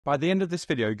By the end of this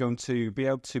video, you're going to be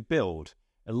able to build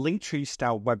a Linktree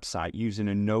style website using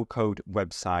a no-code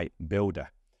website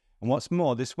builder. And what's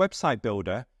more, this website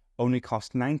builder only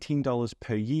costs $19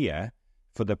 per year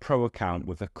for the pro account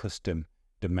with a custom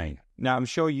domain. Now, I'm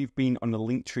sure you've been on a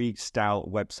Linktree style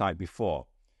website before.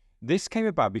 This came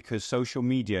about because social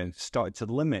media started to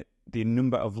limit the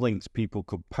number of links people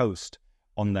could post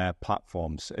on their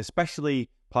platforms, especially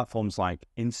platforms like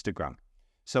Instagram.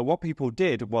 So what people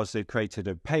did was they created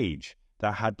a page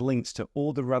that had links to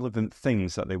all the relevant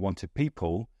things that they wanted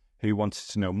people who wanted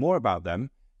to know more about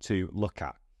them to look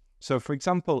at. So for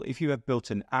example, if you have built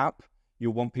an app,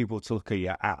 you'll want people to look at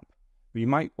your app. But you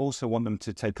might also want them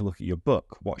to take a look at your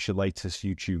book, watch your latest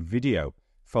YouTube video,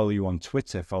 follow you on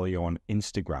Twitter, follow you on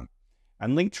Instagram.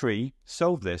 And Linktree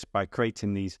solved this by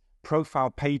creating these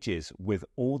profile pages with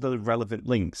all the relevant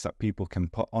links that people can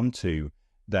put onto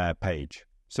their page.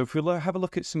 So if we have a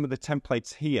look at some of the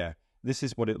templates here, this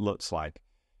is what it looks like.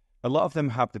 A lot of them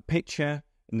have the picture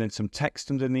and then some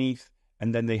text underneath,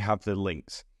 and then they have the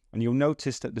links. And you'll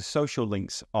notice that the social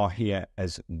links are here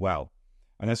as well.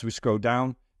 And as we scroll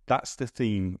down, that's the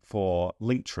theme for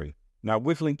Linktree. Now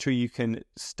with Linktree, you can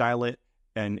style it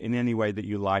and in any way that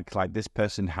you like this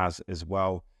person has as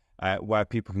well, where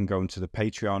people can go into the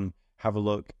Patreon, have a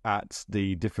look at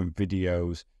the different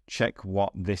videos, check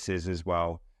what this is as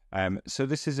well. So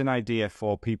this is an idea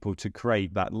for people to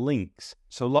create that links.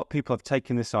 So a lot of people have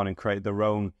taken this on and created their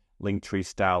own Linktree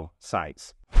style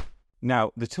sites.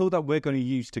 Now, the tool that we're going to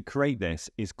use to create this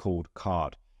is called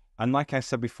Card. And like I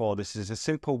said before, this is a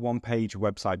simple one-page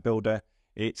website builder.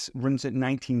 It runs at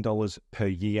 $19 per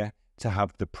year to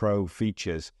have the pro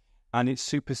features, and it's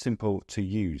super simple to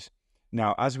use.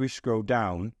 Now, as we scroll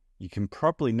down, you can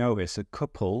probably notice a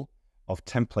couple of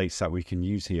templates that we can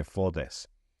use here for this.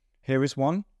 Here is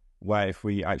one where if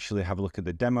we actually have a look at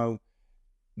the demo,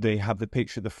 they have the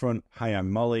picture at the front, hi, I'm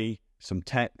Molly, some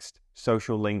text,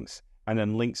 social links, and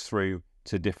then links through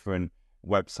to different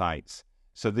websites.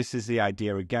 So this is the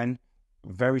idea again,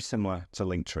 very similar to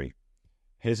Linktree.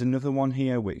 Here's another one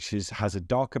here, which has a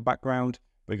darker background.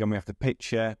 But again, we have the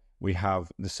picture, we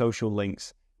have the social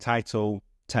links, title,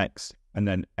 text, and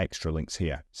then extra links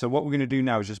here. So what we're going to do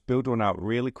now is just build one out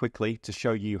really quickly to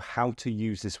show you how to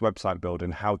use this website builder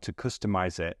and how to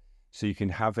customize it so you can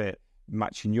have it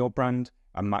matching your brand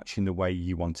and matching the way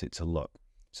you want it to look.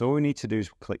 So all we need to do is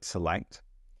click select.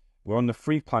 We're on the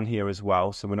free plan here as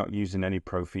well, so we're not using any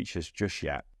pro features just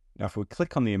yet. Now, if we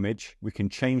click on the image, we can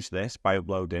change this by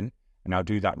uploading, and I'll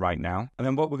do that right now. And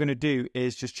then what we're going to do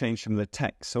is just change some of the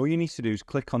text. So all you need to do is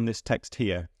click on this text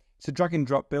here. It's a drag and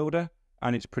drop builder,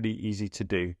 and it's pretty easy to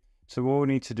do. So all we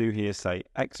need to do here is say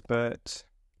expert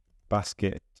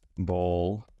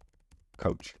basketball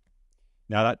coach.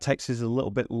 Now that text is a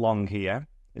little bit long here.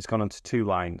 It's gone onto 2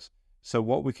 lines. So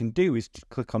what we can do is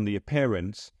click on the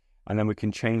appearance, and then we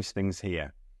can change things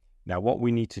here. Now what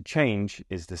we need to change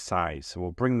is the size. So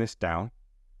we'll bring this down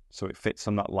so it fits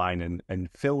on that line and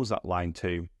fills that line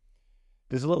too.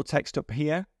 There's a little text up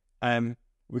here.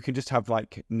 We can just have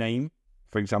like name,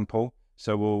 for example.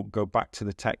 So we'll go back to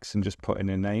the text and just put in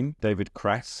a name, David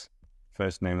Kress,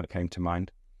 first name that came to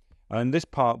mind. And this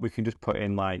part we can just put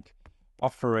in like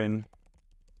offering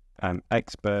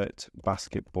expert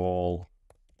basketball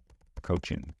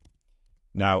coaching.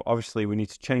 Now, obviously we need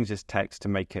to change this text to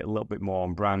make it a little bit more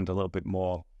on brand, a little bit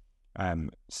more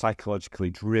psychologically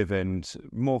driven,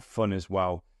 more fun as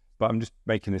well. But I'm just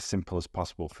making this simple as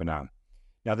possible for now.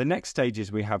 Now, the next stage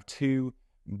is we have 2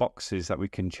 boxes that we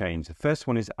can change. The first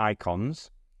one is icons.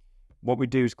 What we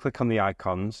do is click on the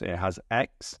icons. It has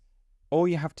X. All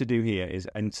you have to do here is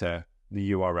enter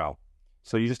the URL.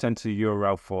 So you just enter the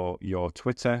URL for your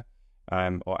Twitter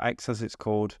or X as it's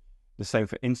called. The same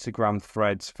for Instagram,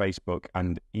 Threads, Facebook,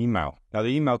 and email. Now the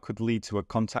email could lead to a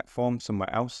contact form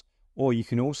somewhere else, or you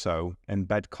can also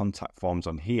embed contact forms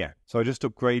on here. So I just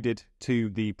upgraded to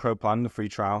the pro plan, the free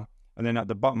trial, and then at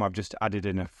the bottom I've just added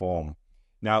in a form.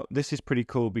 Now, this is pretty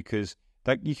cool because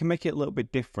you can make it a little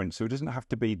bit different. So it doesn't have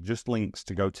to be just links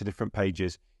to go to different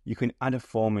pages. You can add a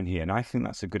form in here, and I think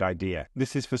that's a good idea.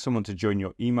 This is for someone to join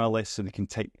your email list so they can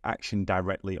take action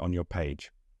directly on your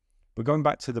page. But going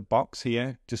back to the box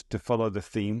here, just to follow the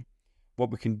theme, what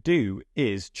we can do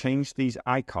is change these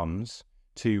icons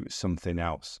to something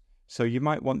else. So you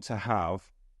might want to have,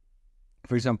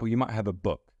 for example, you might have a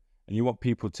book, and you want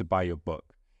people to buy your book.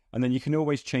 And then you can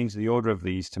always change the order of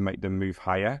these to make them move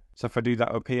higher. So if I do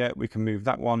that up here, we can move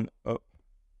that one up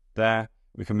there.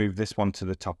 We can move this one to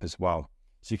the top as well.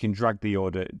 So you can drag the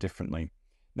order differently.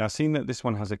 Now, seeing that this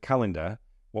one has a calendar,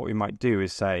 what we might do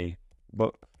is say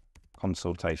book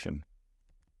consultation.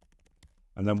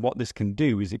 And then what this can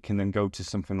do is it can then go to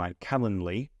something like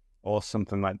Calendly or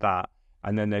something like that,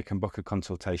 and then they can book a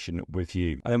consultation with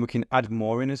you. And then we can add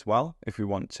more in as well if we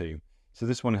want to. So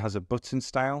this one has a button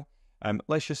style.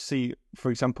 Let's just see, for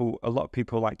example, a lot of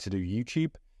people like to do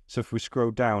YouTube. So if we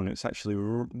scroll down, it's actually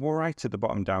right at the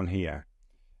bottom down here,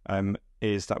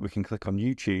 is that we can click on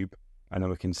YouTube and then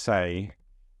we can say,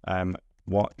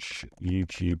 watch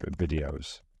YouTube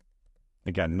videos.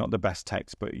 Again, not the best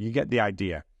text, but you get the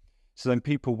idea. So then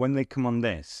people, when they come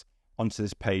onto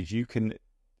this page, you can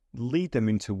lead them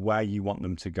into where you want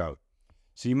them to go.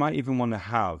 So you might even want to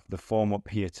have the form up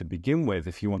here to begin with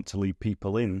if you want to lead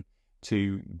people in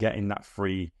to getting that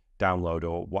free download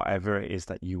or whatever it is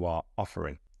that you are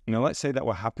offering. Now, let's say that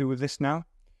we're happy with this now.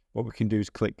 What we can do is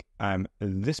click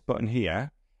this button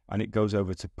here, and it goes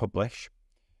over to publish.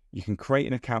 You can create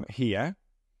an account here,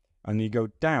 and you go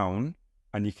down,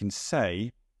 and you can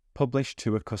say publish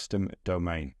to a custom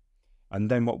domain. And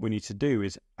then what we need to do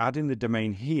is add in the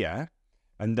domain here,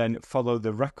 and then follow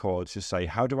the records to say,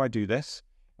 how do I do this?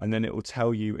 And then it will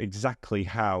tell you exactly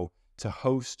how to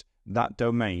host that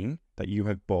domain that you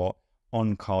have bought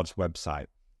on Card's website.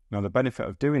 Now, the benefit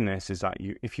of doing this is that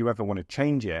if you ever want to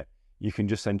change it, you can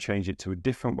just then change it to a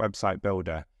different website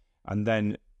builder and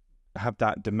then have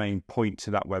that domain point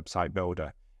to that website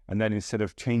builder. And then instead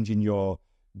of changing your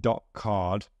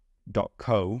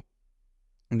 .card.co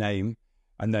name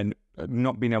and then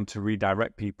not being able to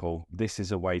redirect people, this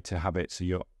is a way to have it so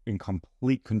you're in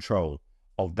complete control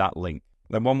of that link.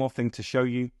 Then one more thing to show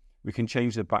you, we can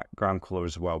change the background color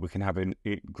as well. We can have a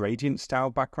gradient style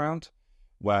background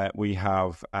where we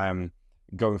have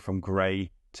going from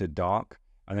gray to dark.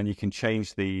 And then you can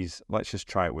change these. Let's just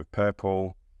try it with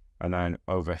purple. And then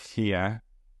over here,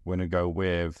 we're going to go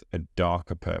with a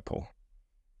darker purple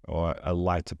or a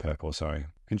lighter purple, sorry.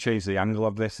 You can change the angle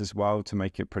of this as well to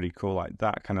make it pretty cool like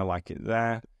that, kind of like it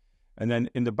there. And then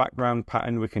in the background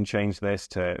pattern, we can change this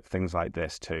to things like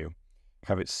this too.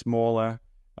 Have it smaller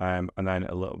and then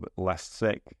a little bit less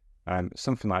thick,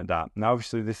 something like that. Now,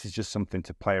 obviously, this is just something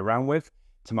to play around with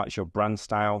to match your brand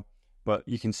style, but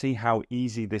you can see how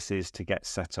easy this is to get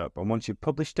set up. And once you've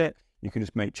published it, you can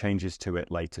just make changes to it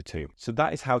later too. So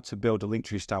that is how to build a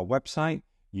Linktree style website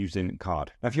using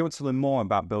Card. Now, if you want to learn more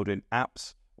about building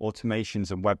apps,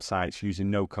 automations, and websites using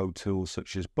no-code tools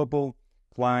such as Bubble,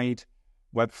 Glide,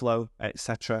 Webflow,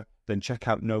 etc., then check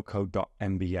out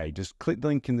nocode.mba. Just click the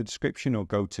link in the description or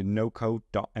go to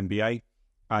nocode.mba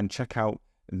and check out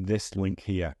this link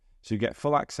here. So you get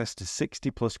full access to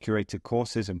 60 plus curated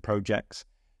courses and projects.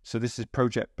 So this is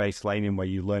project-based learning where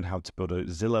you learn how to build a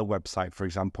Zillow website, for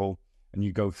example, and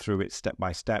you go through it step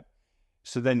by step.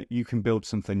 So then you can build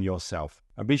something yourself.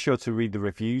 And be sure to read the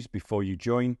reviews before you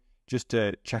join, just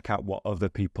to check out what other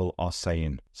people are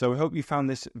saying. So I hope you found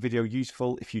this video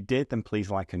useful. If you did, then please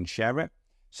like and share it.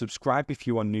 Subscribe if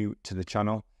you are new to the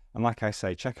channel. And like I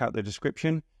say, check out the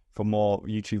description for more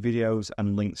YouTube videos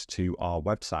and links to our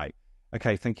website.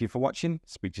 Okay, thank you for watching.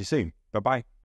 Speak to you soon. Bye-bye.